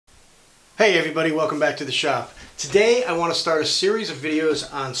Hey everybody, welcome back to the shop. Today I want to start a series of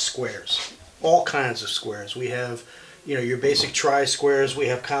videos on squares. All kinds of squares. We have, your basic tri-squares, we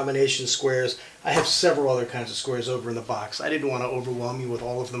have combination squares. I have several other kinds of squares over in the box. I didn't want to overwhelm you with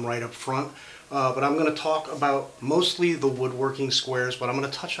all of them right up front, but I'm going to talk about mostly the woodworking squares, but I'm going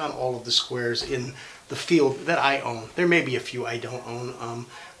to touch on all of the squares in the field that I own. There may be a few I don't own.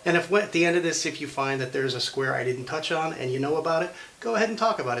 And if at the end of this, if you find that there's a square I didn't touch on and you know about it, go ahead and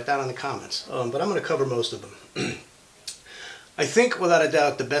talk about it down in the comments. But I'm going to cover most of them. I think without a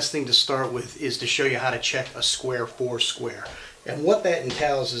doubt the best thing to start with is to show you how to check a square for square. And what that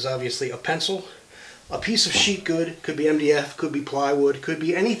entails is obviously a pencil, a piece of sheet good, could be MDF, could be plywood, could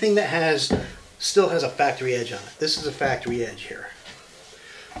be anything that still has a factory edge on it. This is a factory edge here.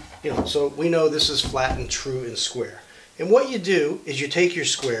 So we know this is flat and true and square. And what you do is you take your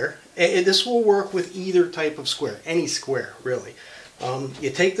square, and this will work with either type of square, any square really. You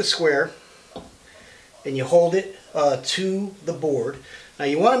take the square and you hold it to the board. Now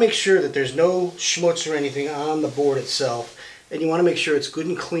you want to make sure that there's no schmutz or anything on the board itself, and you want to make sure it's good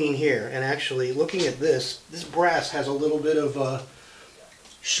and clean here. And actually, looking at this brass has a little bit of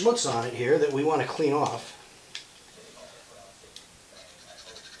schmutz on it here that we want to clean off.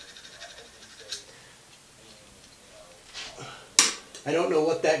 I don't know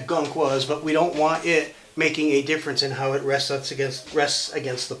what that gunk was, but we don't want it making a difference in how it rests against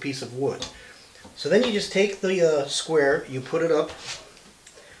the piece of wood. So then you just take the square, you put it up,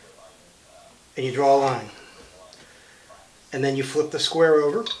 and you draw a line. And then you flip the square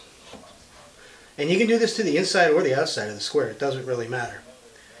over. And you can do this to the inside or the outside of the square. It doesn't really matter.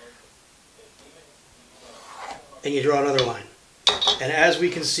 And you draw another line. And as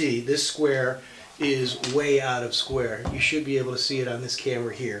we can see, this square is way out of square. You should be able to see it on this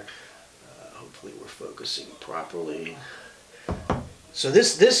camera here. Hopefully we're focusing properly. So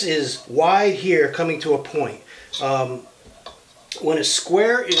this is wide here coming to a point. When a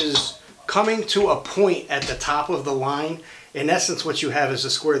square is coming to a point at the top of the line, in essence what you have is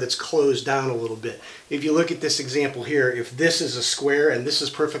a square that's closed down a little bit. If you look at this example here, if this is a square and this is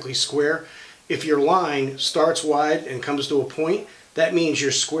perfectly square, if your line starts wide and comes to a point, that means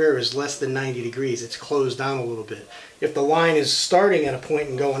your square is less than 90 degrees. It's closed down a little bit. If the line is starting at a point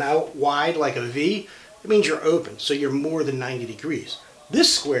and going out wide like a V, it means you're open, so you're more than 90 degrees.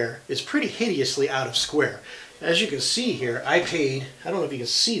 This square is pretty hideously out of square. As you can see here, I paid, I don't know if you can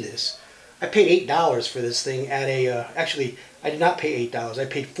see this, I paid $8 for this thing at a, actually, I did not pay $8, I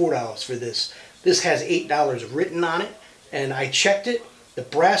paid $4 for this. This has $8 written on it, and I checked it. The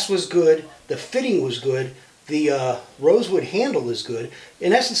brass was good, the fitting was good, the rosewood handle is good.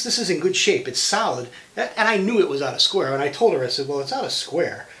 In essence, this is in good shape. It's solid. And I knew it was out of square. And I told her, I said, well, it's out of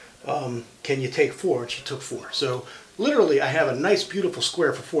square. Can you take 4? And she took 4. So literally, I have a nice, beautiful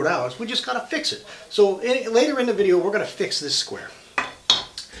square for $4. We just got to fix it. So later in the video, we're going to fix this square.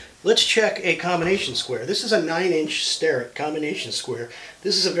 Let's check a combination square. This is a 9-inch Starrett combination square.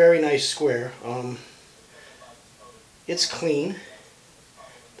 This is a very nice square. It's clean.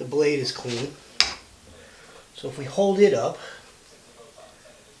 The blade is clean. So if we hold it up,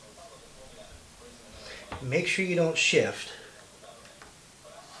 make sure you don't shift.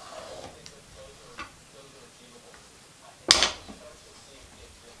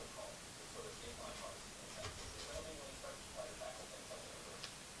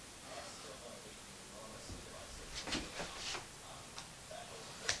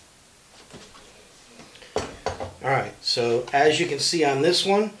 Alright, so as you can see on this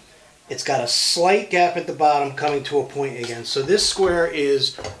one, it's got a slight gap at the bottom coming to a point again. So this square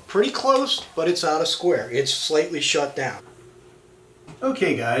is pretty close, but it's out of square. It's slightly shut down.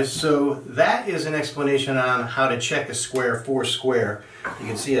 Okay guys, so that is an explanation on how to check a square for square. You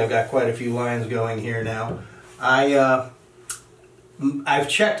can see I've got quite a few lines going here now. I've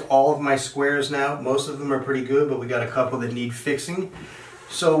checked all of my squares now. Most of them are pretty good, but we got a couple that need fixing.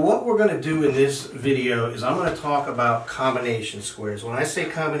 So what we're going to do in this video is I'm going to talk about combination squares. When I say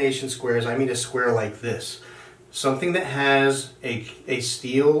combination squares, I mean a square like this. Something that has a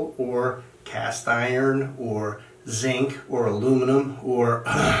steel or cast iron or zinc or aluminum or,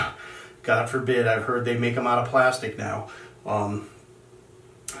 God forbid, I've heard they make them out of plastic now,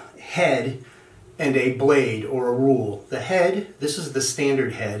 head and a blade or a rule. The head, this is the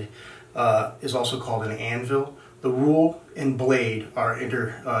standard head, is also called an anvil. The rule and blade are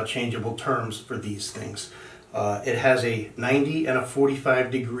interchangeable terms for these things. It has a 90 and a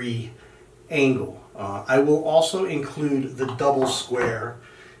 45 degree angle. I will also include the double square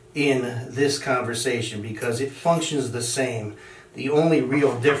in this conversation because it functions the same. The only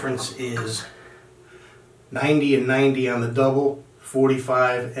real difference is 90 and 90 on the double,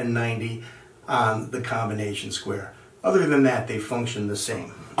 45 and 90 on the combination square. Other than that, they function the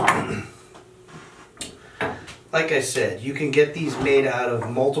same. Like I said, you can get these made out of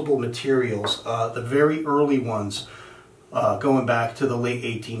multiple materials. The very early ones, going back to the late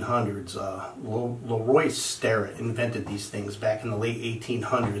 1800s, Leroy Sterrett invented these things back in the late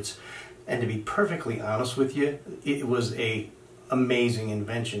 1800s. And to be perfectly honest with you, it was a amazing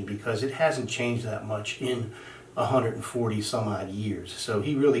invention because it hasn't changed that much in 140 some odd years. So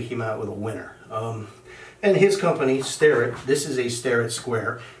he really came out with a winner. And his company, Sterrett, this is a Sterrett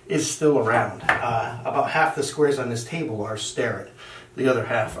square, is still around. About half the squares on this table are Sterrett. The other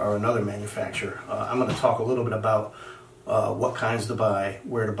half are another manufacturer. I'm going to talk a little bit about what kinds to buy,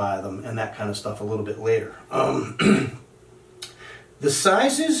 where to buy them, and that kind of stuff a little bit later. The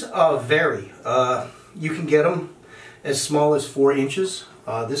sizes vary. You can get them as small as 4 inches.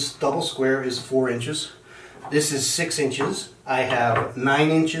 This double square is 4 inches. This is 6 inches. I have 9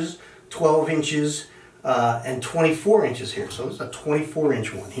 inches, 12 inches, and 24 inches here. So this is a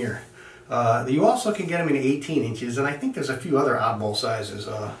 24-inch one here. You also can get them in 18 inches, and I think there's a few other oddball sizes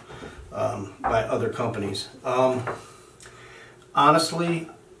by other companies. Honestly,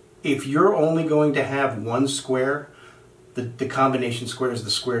 if you're only going to have one square, the combination square is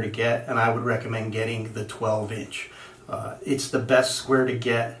the square to get, and I would recommend getting the 12-inch. It's the best square to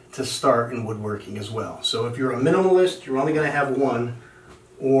get to start in woodworking as well. So if you're a minimalist, you're only going to have one,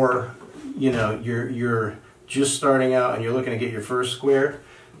 or you know, you're just starting out and you're looking to get your first square,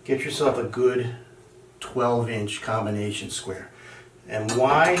 get yourself a good 12-inch combination square. And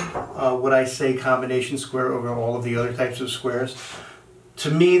why would I say combination square over all of the other types of squares?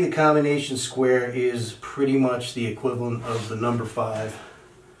 To me, the combination square is pretty much the equivalent of the number 5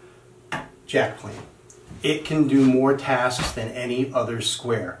 jack plane. It can do more tasks than any other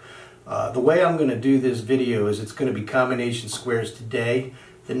square. The way I'm going to do this video is it's going to be combination squares today.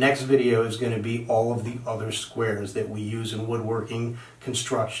 The next video is going to be all of the other squares that we use in woodworking,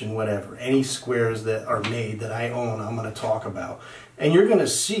 construction, whatever. Any squares that are made that I own, I'm going to talk about. And you're going to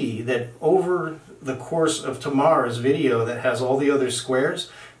see that over the course of tomorrow's video that has all the other squares,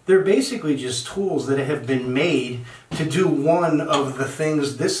 they're basically just tools that have been made to do one of the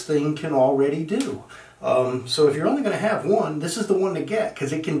things this thing can already do. So if you're only going to have one, this is the one to get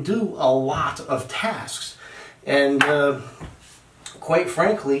because it can do a lot of tasks. And quite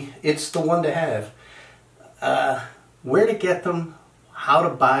frankly, it's the one to have. Where to get them, how to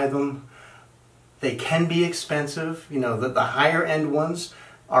buy them. They can be expensive. You know, the higher end ones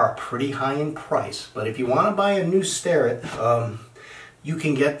are pretty high in price. But if you want to buy a new Sterrett, you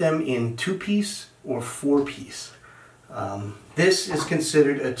can get them in 2-piece or 4-piece. This is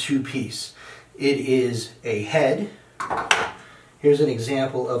considered a 2-piece. It is a head. Here's an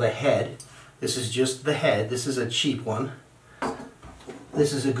example of a head. This is just the head. This is a cheap one.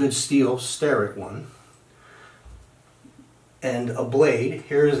 This is a good steel Sterrett one. And a blade.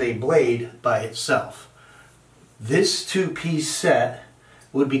 Here is a blade by itself. This 2-piece set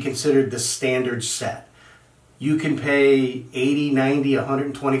would be considered the standard set. You can pay $80,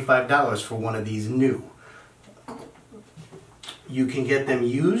 $90, $125 for one of these new. You can get them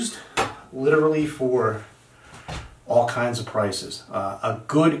used literally for all kinds of prices. A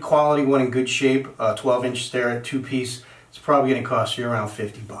good quality one in good shape, a 12-inch Sterrett 2-piece, it's probably going to cost you around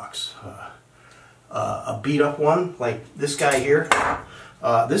 50 bucks. A beat up one like this guy here,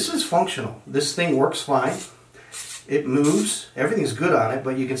 this is functional. This thing works fine. It moves, everything's good on it,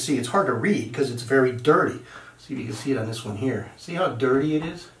 but you can see it's hard to read because it's very dirty. See if you can see it on this one here. See how dirty it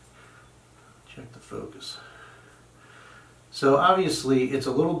is? Check the focus. So obviously it's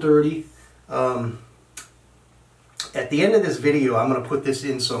a little dirty. At the end of this video, I'm going to put this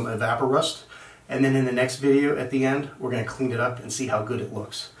in some Evaporust, and then in the next video at the end, we're going to clean it up and see how good it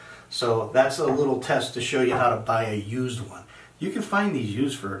looks. So that's a little test to show you how to buy a used one. You can find these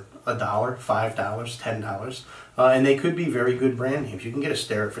used for $1, $5, $10, and they could be very good brand names. You can get a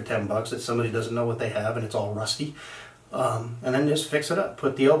Sterrett for 10 bucks that somebody doesn't know what they have and it's all rusty, and then just fix it up.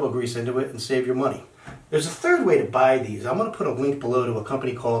 Put the elbow grease into it and save your money. There's a third way to buy these. I'm going to put a link below to a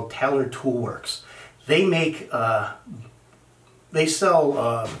company called Taylor Toolworks. They make, they sell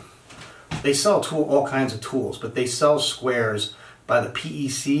all kinds of tools, but they sell squares by the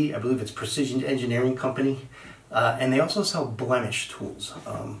PEC, I believe it's Precision Engineering Company, and they also sell Blemished tools.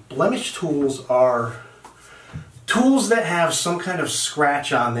 Blemished tools are tools that have some kind of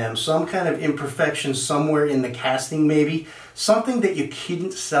scratch on them, some kind of imperfection somewhere in the casting maybe, something that you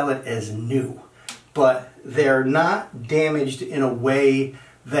couldn't sell it as new, but they're not damaged in a way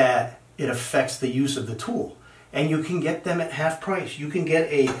that it affects the use of the tool. And you can get them at half price. You can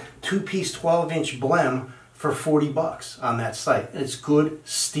get a 2-piece 12-inch Blem for 40 bucks on that site. It's good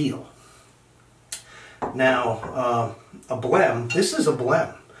steel. Now, a blem, this is a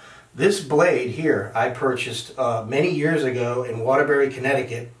blem. This blade here I purchased many years ago in Waterbury,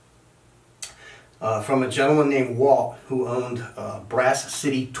 Connecticut from a gentleman named Walt who owned Brass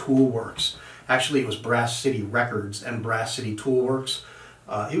City Tool Works. Actually, it was Brass City Records and Brass City Tool Works.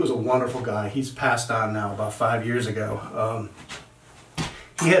 He was a wonderful guy. He's passed on now about 5 years ago.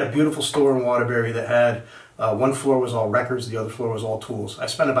 He had a beautiful store in Waterbury that had one floor was all records, the other floor was all tools. I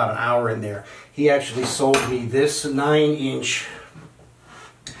spent about an hour in there. He actually sold me this 9-inch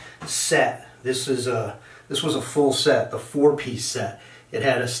set. This was a full set, the 4-piece set. It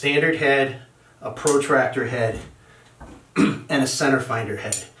had a standard head, a protractor head, and a center finder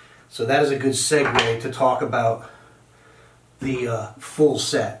head. So that is a good segue to talk about the full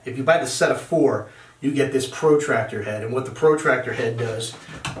set. If you buy the set of 4, you get this protractor head, and what the protractor head does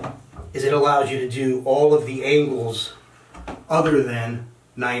is it allows you to do all of the angles other than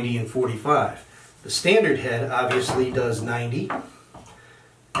 90 and 45. The standard head obviously does 90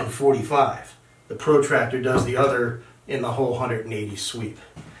 and 45. The protractor does the other in the whole 180 sweep.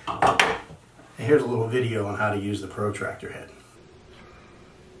 And here's a little video on how to use the protractor head.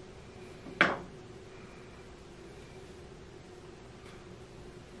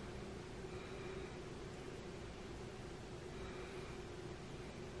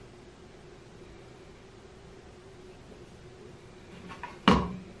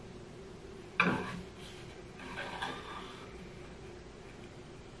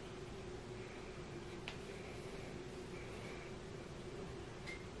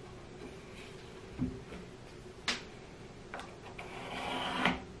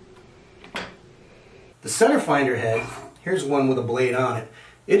 The center finder head, here's one with a blade on it.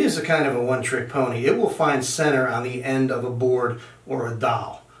 It is a kind of a one-trick pony. It will find center on the end of a board or a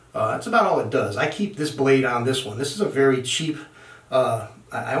dowel. That's about all it does. I keep this blade on this one. This is a very cheap, I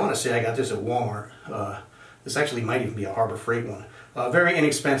want to say I got this at Walmart. This actually might even be a Harbor Freight one. Very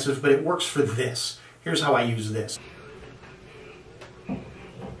inexpensive, but it works for this. Here's how I use this.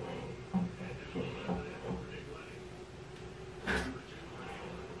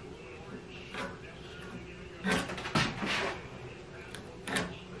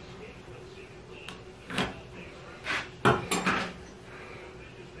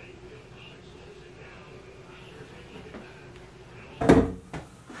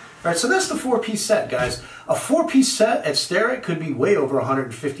 Alright, so that's the 4-piece set, guys. A 4-piece set at Starrett could be way over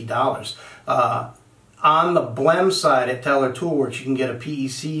 $150. On the Blem side at Teller Toolworks, you can get a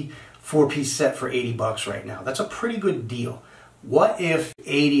PEC 4-piece set for 80 bucks right now. That's a pretty good deal. What if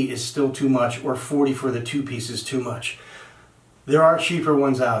 80 is still too much or 40 for the 2-piece is too much? There are cheaper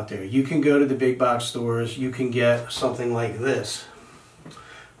ones out there. You can go to the big box stores. You can get something like this.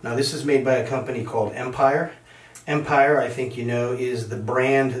 Now, this is made by a company called Empire. Empire, I think you know, is the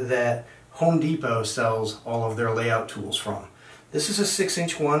brand that Home Depot sells all of their layout tools from. This is a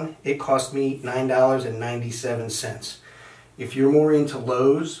 6-inch one. It cost me $9.97. If you're more into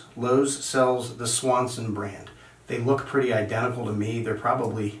Lowe's, Lowe's sells the Swanson brand. They look pretty identical to me. They're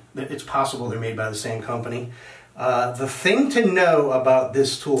probably, it's possible they're made by the same company. The thing to know about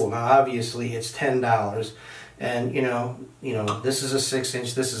this tool, now obviously it's $10, and you know, this is a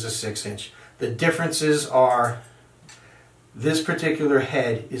 6-inch, this is a 6-inch. The differences are, this particular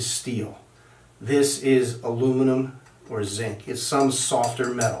head is steel. This is aluminum or zinc. It's some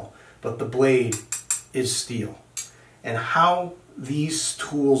softer metal, but the blade is steel. And how these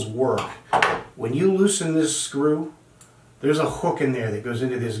tools work, when you loosen this screw, there's a hook in there that goes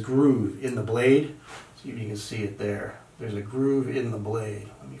into this groove in the blade. See if you can see it there. There's a groove in the blade.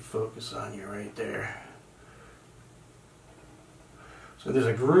 Let me focus on you right there. So there's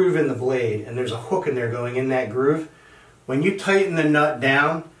a groove in the blade, and there's a hook in there going in that groove. When you tighten the nut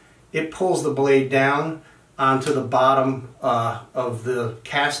down, it pulls the blade down onto the bottom of the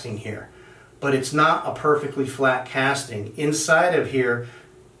casting here. But it's not a perfectly flat casting. Inside of here,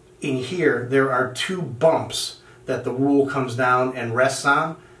 in here, there are 2 bumps that the rule comes down and rests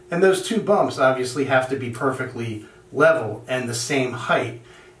on. And those 2 bumps obviously have to be perfectly level and the same height.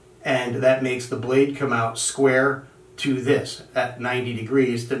 And that makes the blade come out square to this at 90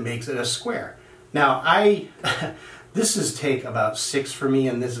 degrees that makes it a square. Now this is take about 6 for me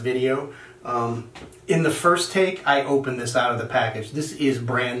in this video. In the first take, I opened this out of the package. This is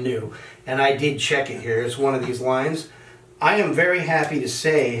brand new, and I did check it here. It's one of these lines. I am very happy to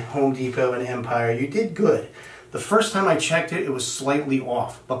say, Home Depot and Empire, you did good. The first time I checked it, it was slightly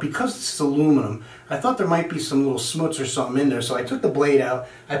off, but because it's aluminum, I thought there might be some little smuts or something in there, so I took the blade out,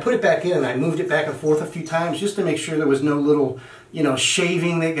 I put it back in, and I moved it back and forth a few times just to make sure there was no little,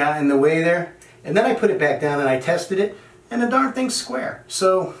 shaving that got in the way there. And then I put it back down and I tested it, and the darn thing's square.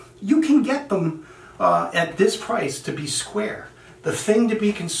 So you can get them at this price to be square. The thing to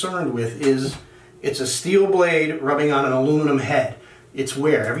be concerned with is it's a steel blade rubbing on an aluminum head. It's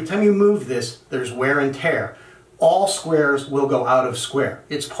wear. Every time you move this, there's wear and tear. All squares will go out of square.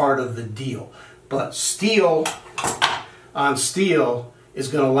 It's part of the deal. But steel on steel is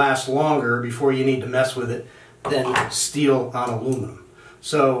going to last longer before you need to mess with it than steel on aluminum.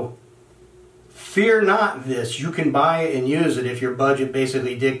 So fear not this. You can buy it and use it if your budget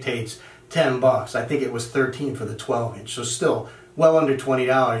basically dictates $10. I think it was $13 for the 12-inch. So still well under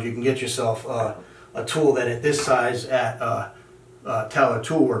 $20. You can get yourself a tool that at this size at Teller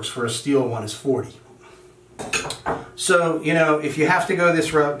Tool Works for a steel one is $40. So, you know, if you have to go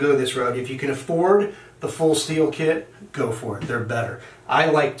this route, go this route. If you can afford the full steel kit, go for it. They're better. I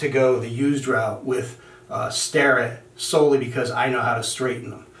like to go the used route with Starrett solely because I know how to straighten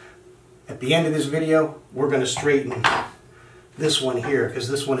them. At the end of this video, we're going to straighten this one here because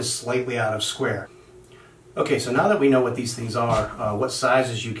this one is slightly out of square. Okay, so now that we know what these things are, what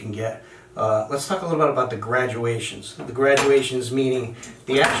sizes you can get, let's talk a little bit about the graduations. The graduations meaning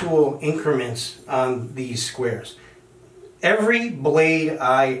the actual increments on these squares. Every blade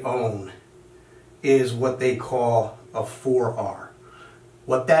I own is what they call a 4R.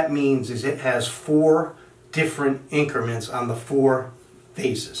 What that means is it has 4 different increments on the 4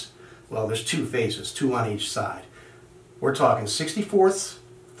 faces. Well, there's 2 faces, 2 on each side. We're talking 64ths,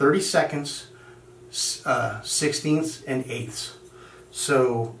 32nds, 16ths, and 8ths.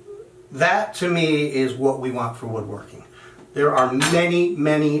 So that to me is what we want for woodworking. There are many,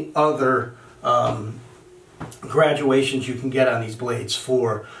 many other graduations you can get on these blades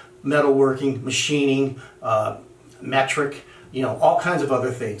for metalworking, machining, metric, you know, all kinds of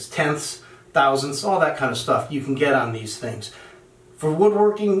other things, tenths, thousandths, all that kind of stuff you can get on these things. For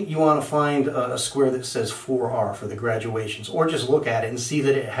woodworking, you want to find a square that says 4R for the graduations, or just look at it and see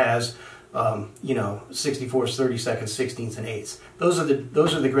that it has, you know, 64ths, 32nds, 16ths, and 8ths. Those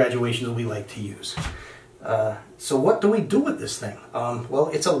are the graduations we like to use. So what do we do with this thing? Well,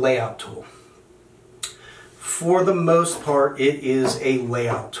 it's a layout tool. For the most part, it is a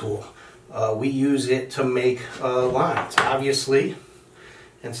layout tool. We use it to make lines, obviously.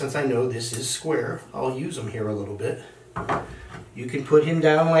 And since I know this is square, I'll use them here a little bit. You can put him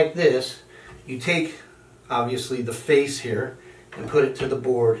down like this. You take, obviously, the face here and put it to the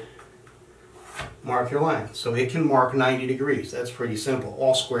board. Mark your line. So it can mark 90 degrees. That's pretty simple.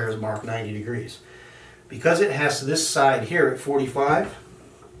 All squares mark 90 degrees. Because it has this side here at 45,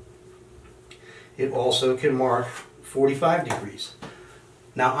 it also can mark 45 degrees.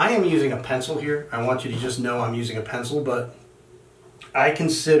 Now I am using a pencil here. I want you to just know I'm using a pencil, but I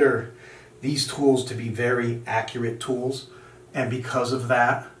consider these tools to be very accurate tools, and because of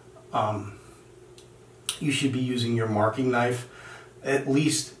that, you should be using your marking knife at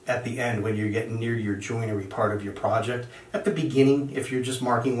least at the end when you're getting near your joinery part of your project. At the beginning, if you're just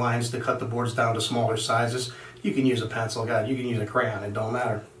marking lines to cut the boards down to smaller sizes, you can use a pencil. God, you can use a crayon, it don't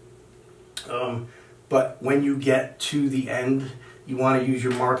matter. But when you get to the end, you want to use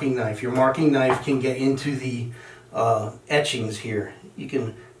your marking knife. Your marking knife can get into the etchings here. You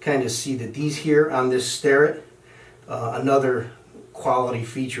can kind of see that these here on this Starrett, another quality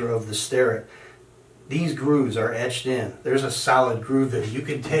feature of the Starrett, these grooves are etched in. There's a solid groove there. You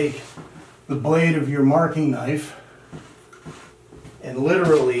can take the blade of your marking knife and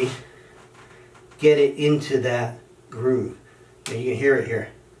literally get it into that groove. And you can hear it here.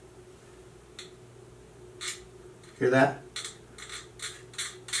 Hear that?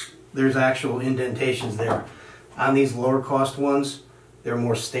 There's actual indentations there. On these lower cost ones, they're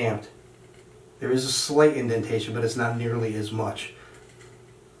more stamped. There is a slight indentation, but it's not nearly as much.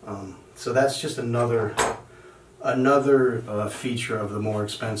 So that's just another feature of the more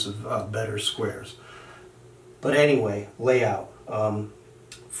expensive, better squares. But anyway, layout.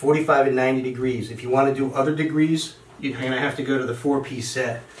 45 and 90 degrees. If you want to do other degrees, you're going to have to go to the 4-piece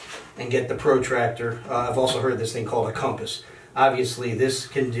set and get the protractor. I've also heard this thing called a compass. Obviously, this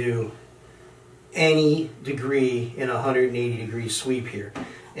can do any degree in a 180 degree sweep here.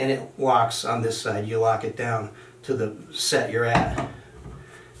 And it locks on this side. You lock it down to the set you're at,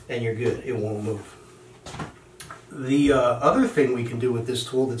 and you're good. It won't move. The other thing we can do with this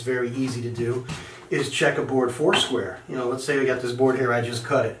tool that's very easy to do is check a board for square. You know, let's say I got this board here, I just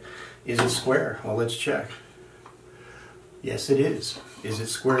cut it. Is it square? Well, let's check. Yes, it is. Is it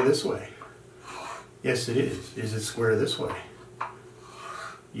square this way? Yes, it is. Is it square this way?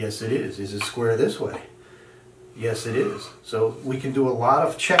 Yes, it is. Is it square this way? Yes, it is. So we can do a lot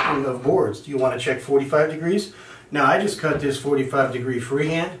of checking of boards. Do you want to check 45 degrees? Now, I just cut this 45 degree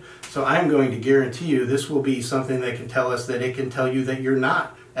freehand, So I'm going to guarantee you this will be something that can tell us that it can tell you that you're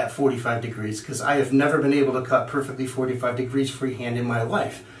not at 45 degrees, because I have never been able to cut perfectly 45 degrees freehand in my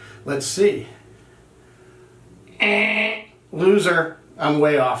life. Let's see. Loser. I'm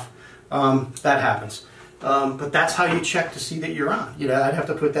way off. That happens. But that's how you check to see that you're on. You know, I'd have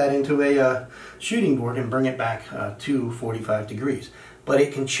to put that into a shooting board and bring it back to 45 degrees. But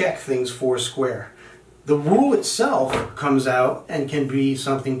it can check things four square. The rule itself comes out and can be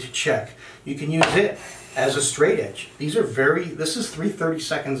something to check. You can use it as a straight edge. This is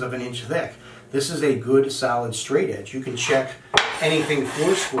 3/32 of an inch thick. This is a good solid straight edge. You can check anything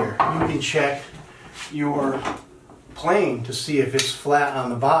four square. You can check your plane to see if it's flat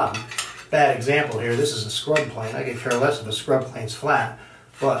on the bottom. Bad example here, this is a scrub plane. I could care less if a scrub plane's flat,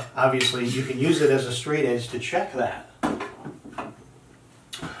 but obviously you can use it as a straight edge to check that.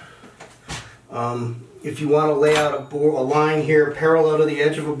 If you want to lay out a line here parallel to the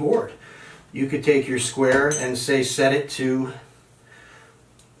edge of a board, you could take your square and say set it to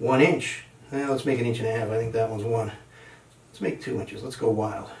 1 inch. Let's make 1.5 inches. I think that one's 1. Let's make 2 inches. Let's go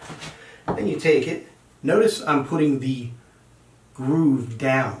wild. Then you take it. Notice I'm putting the groove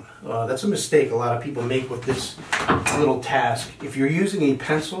down. That's a mistake a lot of people make with this little task. If you're using a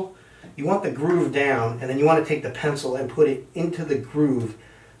pencil, you want the groove down, and then you want to take the pencil and put it into the groove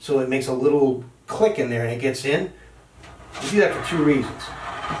so it makes a little click in there and it gets in. You do that for 2 reasons.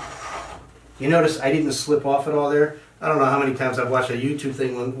 You notice I didn't slip off at all there. I don't know how many times I've watched a YouTube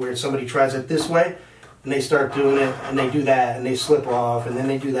thing where somebody tries it this way and they start doing it and they do that and they slip off, and then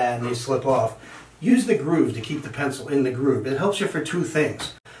they do that and they slip off. Use the groove to keep the pencil in the groove. It helps you for 2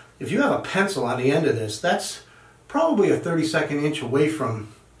 things. If you have a pencil on the end of this, that's probably a 32nd inch away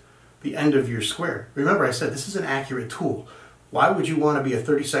from the end of your square. Remember, I said this is an accurate tool. Why would you want to be a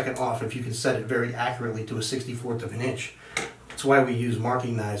 32nd off if you can set it very accurately to a 64th of an inch? That's why we use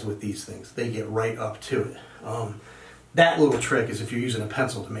marking knives with these things. They get right up to it. That little trick is if you're using a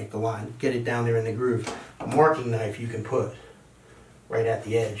pencil to make the line. Get it down there in the groove. A marking knife you can put right at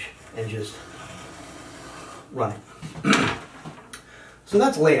the edge and just run it. So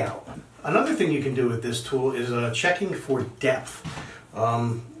that's layout. Another thing you can do with this tool is checking for depth.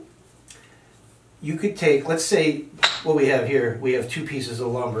 You could take, let's say what we have here, we have 2 pieces of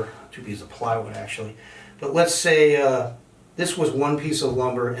lumber, 2 pieces of plywood actually, but let's say this was 1 piece of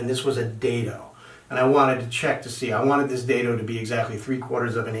lumber and this was a dado, and I wanted to check to see, I wanted this dado to be exactly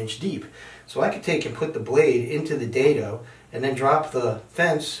 3/4 of an inch deep. So I could take and put the blade into the dado and then drop the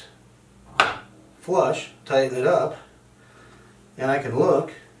fence flush, tighten it up, and I can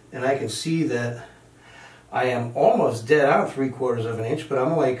look and I can see that I am almost dead on 3/4 of an inch, but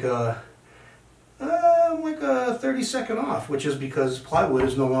I'm like a 32nd off, which is because plywood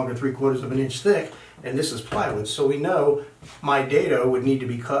is no longer 3/4 of an inch thick, and this is plywood. So we know my dado would need to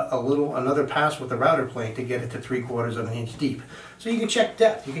be cut another pass with the router plane to get it to 3/4 of an inch deep. So you can check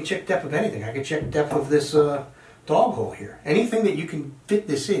depth. You can check depth of anything. I can check depth of this dog hole here. Anything that you can fit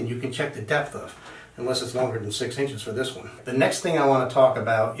this in, you can check the depth of, unless it's longer than 6 inches for this one. The next thing I want to talk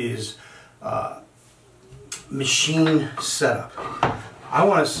about is machine setup. I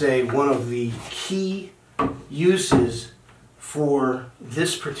want to say one of the key uses for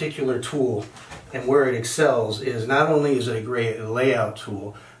this particular tool and where it excels is not only is it a great layout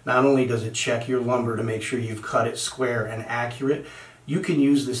tool, not only does it check your lumber to make sure you've cut it square and accurate, you can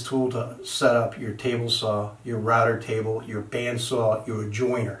use this tool to set up your table saw, your router table, your bandsaw, your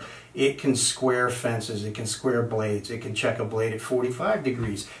joiner. It can square fences, it can square blades, it can check a blade at 45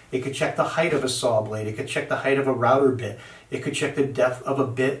 degrees, it could check the height of a saw blade, it could check the height of a router bit, it could check the depth of a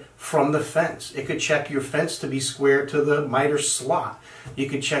bit from the fence, it could check your fence to be square to the miter slot, you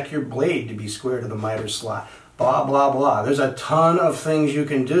could check your blade to be square to the miter slot, blah blah blah. There's a ton of things you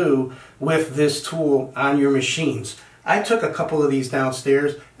can do with this tool on your machines. I took a couple of these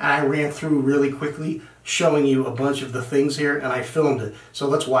downstairs and I ran through really quickly showing you a bunch of the things here, and I filmed it. So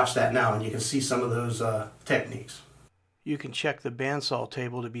let's watch that now and you can see some of those techniques. You can check the bandsaw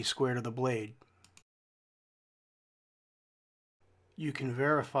table to be square to the blade. You can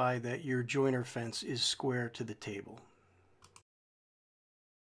verify that your joiner fence is square to the table.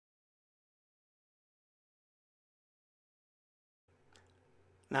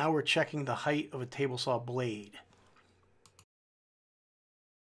 Now we're checking the height of a table saw blade.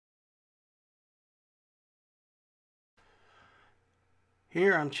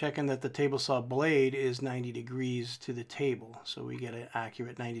 Here I'm checking that the table saw blade is 90 degrees to the table, so we get an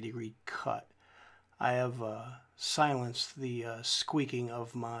accurate 90-degree cut. I have silenced the squeaking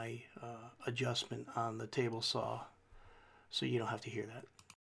of my adjustment on the table saw, so you don't have to hear that.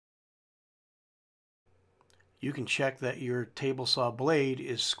 you can check that your table saw blade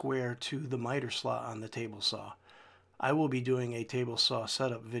is square to the miter slot on the table saw. I will be doing a table saw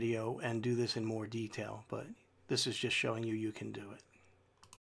setup video and do this in more detail, but this is just showing you can do it.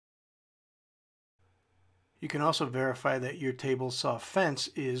 You can also verify that your table saw fence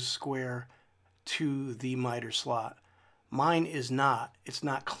is square to the miter slot. Mine is not. It's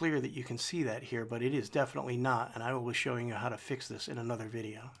not clear that you can see that here, but it is definitely not, and I will be showing you how to fix this in another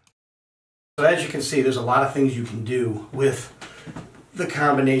video. So as you can see, there's a lot of things you can do with the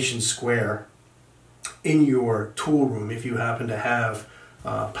combination square in your tool room if you happen to have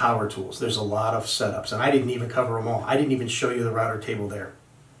power tools. There's a lot of setups, and I didn't even cover them all. I didn't even show you the router table there.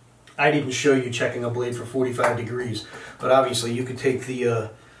 I didn't show you checking a blade for 45 degrees, but obviously you could take the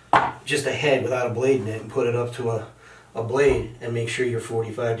just a head without a blade in it and put it up to a blade and make sure you're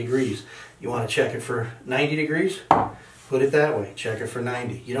 45 degrees. You want to check it for 90 degrees? Put it that way. Check it for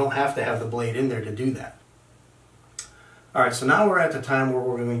 90. You don't have to have the blade in there to do that. Alright, so now we're at the time where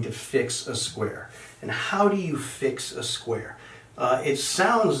we're going to fix a square. And how do you fix a square? It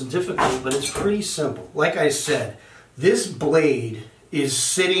sounds difficult, but it's pretty simple. Like I said, this blade is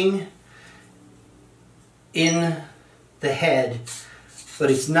sitting in the head, but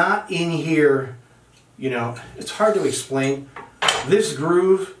it's not in here, you know, it's hard to explain. This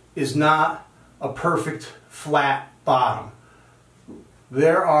groove is not a perfect flat bottom.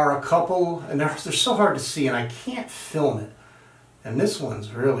 There are a couple, and they're so hard to see, and I can't film it. And this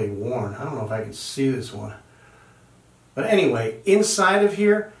one's really worn. I don't know if I can see this one. But anyway, inside of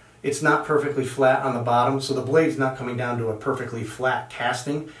here, it's not perfectly flat on the bottom, so the blade's not coming down to a perfectly flat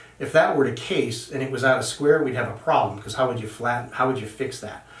casting. If that were the case and it was out of square, we'd have a problem, because how would you fix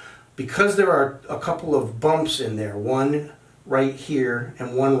that? Because there are a couple of bumps in there, one right here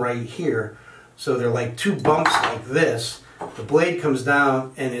and one right here, so they're like two bumps like this. The blade comes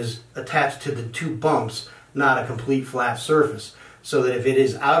down and is attached to the two bumps, not a complete flat surface. So that if it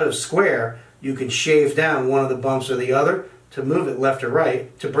is out of square, you can shave down one of the bumps or the other to move it left or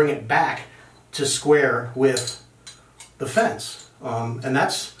right to bring it back to square with the fence. And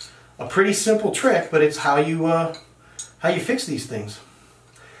that's a pretty simple trick, but it's how you fix these things.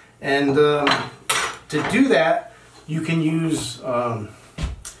 And to do that, you can use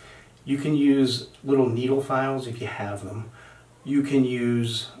little needle files if you have them. You can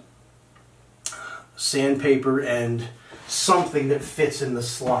use sandpaper and something that fits in the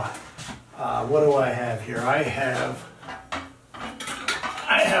slot. What do I have here? I have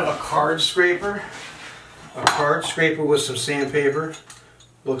a card scraper. A card scraper with some sandpaper.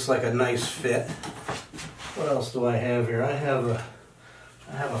 Looks like a nice fit. What else do I have here? I have a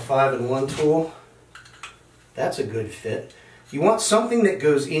 5-in-1 tool. That's a good fit. You want something that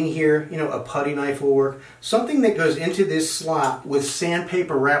goes in here, you know, a putty knife will work. Something that goes into this slot with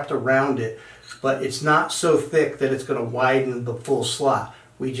sandpaper wrapped around it, but it's not so thick that it's going to widen the full slot.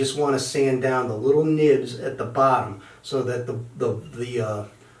 We just want to sand down the little nibs at the bottom so that the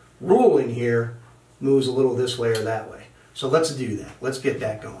rule in here moves a little this way or that way. So let's do that. Let's get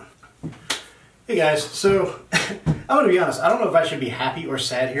that going. Hey guys, so I'm going to be honest, I don't know if I should be happy or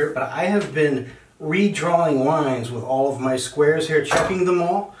sad here, but I have been redrawing lines with all of my squares here, checking them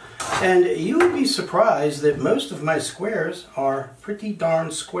all, and you would be surprised that most of my squares are pretty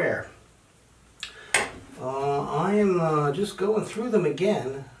darn square. I am just going through them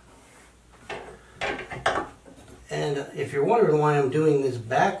again, and if you're wondering why I'm doing this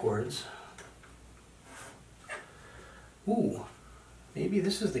backwards, ooh, maybe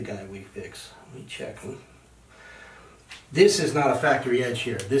this is the guy we fix. Let me check him. This is not a factory edge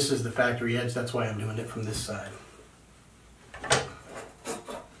here. This is the factory edge. That's why I'm doing it from this side.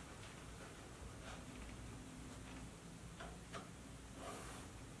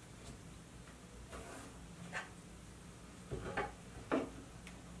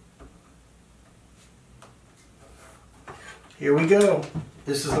 Here we go.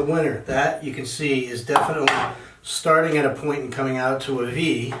 This is the winner. That, you can see, is definitely starting at a point and coming out to a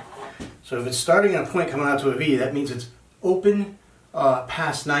V. So if it's starting at a point coming out to a V, that means it's open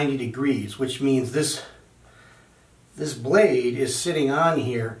past 90 degrees, which means this blade is sitting on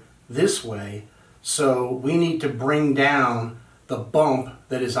here this way, so we need to bring down the bump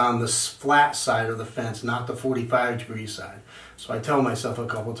that is on the flat side of the fence, not the 45-degree side. So I tell myself a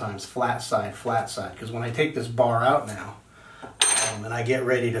couple times, flat side, because when I take this bar out now and I get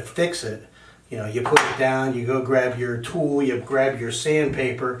ready to fix it, you know, you put it down, you go grab your tool, you grab your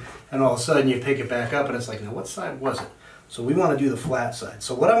sandpaper, and all of a sudden you pick it back up and it's like, now what side was it? So we want to do the flat side.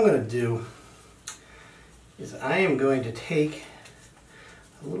 So what I'm going to do is I am going to take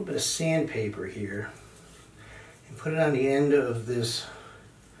a little bit of sandpaper here and put it on the end of this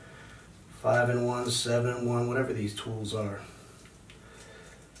 5-in-1, 7-in-1, whatever these tools are.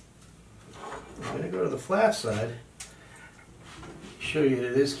 I'm going to go to the flat side, show you to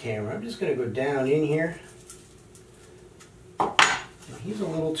this camera. I'm just going to go down in here. He's a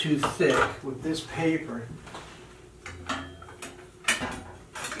little too thick with this paper.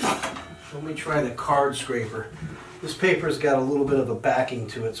 Let me try the card scraper. This paper's got a little bit of a backing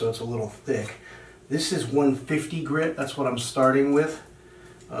to it, so it's a little thick. This is 150 grit, that's what I'm starting with.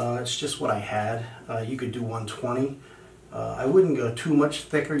 It's just what I had. You could do 120. I wouldn't go too much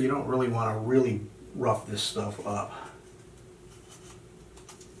thicker. You don't really want to really rough this stuff up.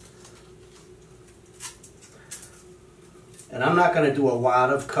 And I'm not going to do a lot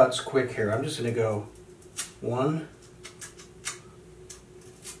of cuts quick here. I'm just going to go 1, 2.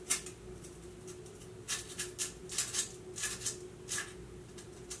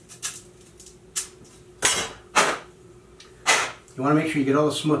 You want to make sure you get all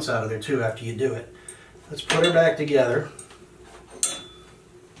the smuts out of there too after you do it. Let's put her back together.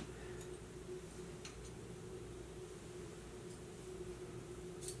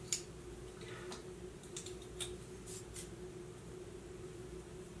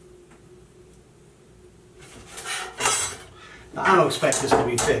 Now, I don't expect this to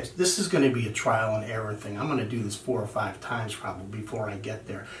be fixed. This is going to be a trial and error thing. I'm going to do this 4 or 5 times probably before I get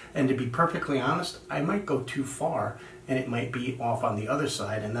there. And to be perfectly honest, I might go too far and it might be off on the other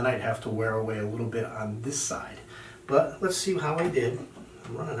side, and then I'd have to wear away a little bit on this side. But let's see how I did.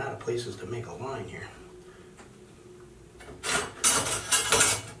 I'm running out of places to make a line here.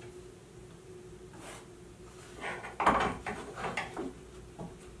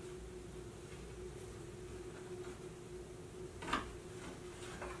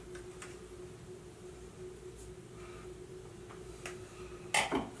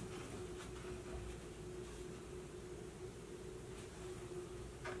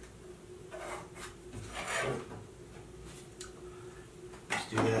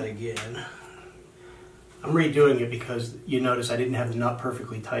 Do that again. I'm redoing it because you notice I didn't have the nut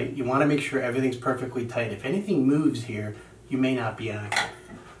perfectly tight. You want to make sure everything's perfectly tight. If anything moves here, you may not be accurate.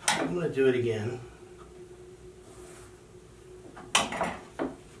 I'm going to do it again.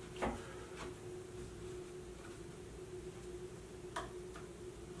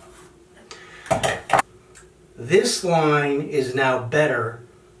 This line is now better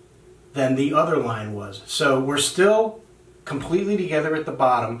than the other line was. So we're still completely together at the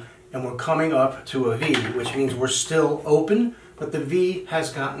bottom, and we're coming up to a V, which means we're still open, but the V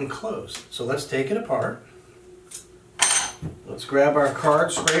has gotten closed. So let's take it apart. Let's grab our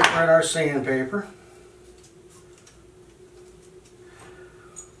card scraper and our sandpaper.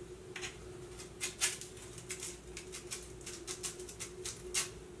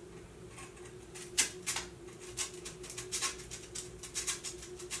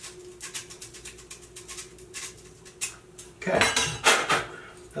 Okay.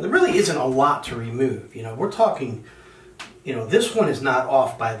 Now there really isn't a lot to remove. You know, we're talking, you know, this one is not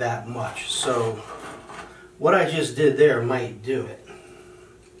off by that much. So what I just did there might do it.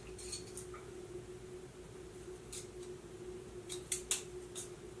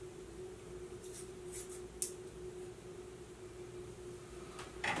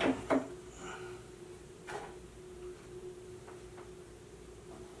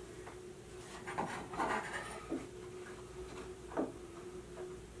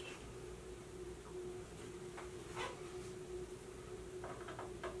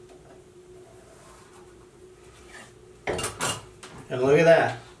 And look at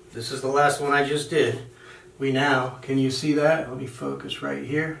that. This is the last one I just did. We now, can you see that? Let me focus right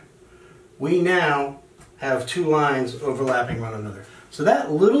here. We now have 2 lines overlapping one another. So that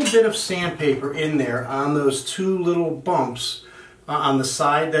little bit of sandpaper in there on those 2 little bumps on the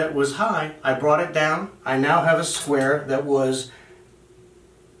side that was high, I brought it down. I now have a square that was,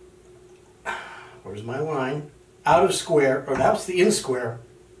 where's my line? Out of square, or that's the in square,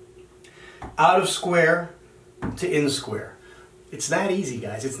 out of square to in square. It's that easy,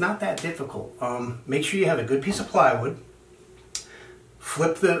 guys. It's not that difficult. Make sure you have a good piece of plywood.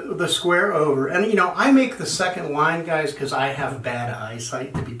 Flip the square over. And, you know, I make the second line, guys, because I have bad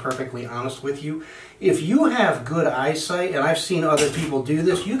eyesight, to be perfectly honest with you. If you have good eyesight, and I've seen other people do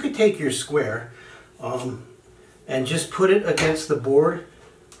this, you could take your square and just put it against the board.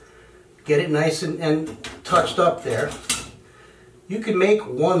 Get it nice and touched up there. You can make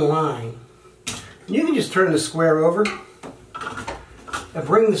one line. You can just turn the square over and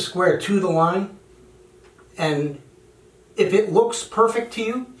bring the square to the line, and if it looks perfect to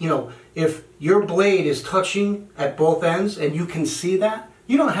you, you know, if your blade is touching at both ends and you can see that,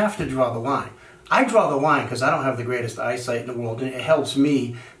 you don't have to draw the line. I draw the line because I don't have the greatest eyesight in the world, and it helps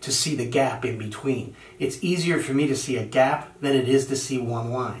me to see the gap in between. It's easier for me to see a gap than it is to see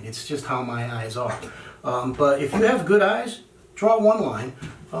one line. It's just how my eyes are. But if you have good eyes, draw one line,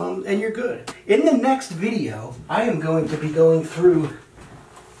 and you're good. In the next video, I am going to be going through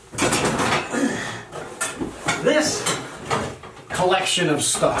this collection of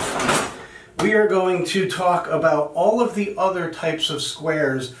stuff. We are going to talk about all of the other types of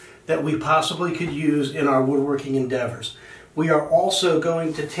squares that we possibly could use in our woodworking endeavors. We are also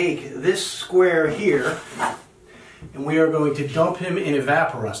going to take this square here and we are going to dump him in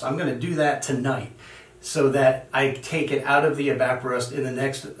evaporust. I'm going to do that tonight so that I take it out of the evaporust in the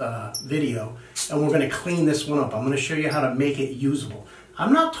next video, and we're going to clean this one up. I'm going to show you how to make it usable.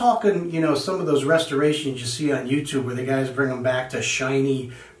 I'm not talking, you know, some of those restorations you see on YouTube where the guys bring them back to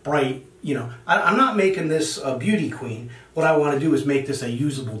shiny, bright, you know. I'm not making this a beauty queen. What I want to do is make this a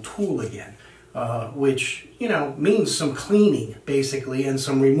usable tool again, which, you know, means some cleaning, basically, and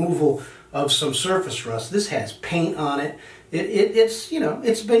some removal of some surface rust. This has paint on it. It's, you know,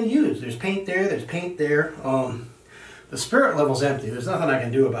 it's been used. There's paint there, there's paint there. The spirit level's empty. There's nothing I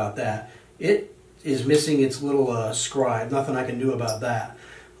can do about that. It is missing its little scribe. Nothing I can do about that.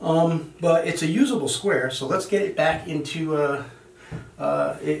 But it's a usable square, so let's get it back into,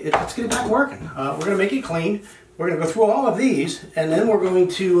 let's get it back working. We're going to make it clean. We're going to go through all of these, and then we're going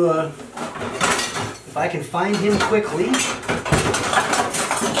to, if I can find him quickly,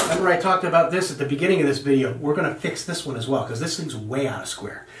 remember I talked about this at the beginning of this video, we're going to fix this one as well, because this thing's way out of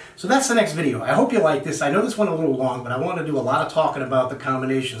square. So that's the next video. I hope you like this. I know this went a little long, but I want to do a lot of talking about the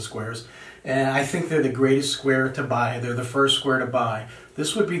combination squares, and I think they're the greatest square to buy. They're the first square to buy.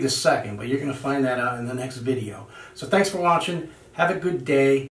 This would be the second, but you're going to find that out in the next video. So thanks for watching. Have a good day.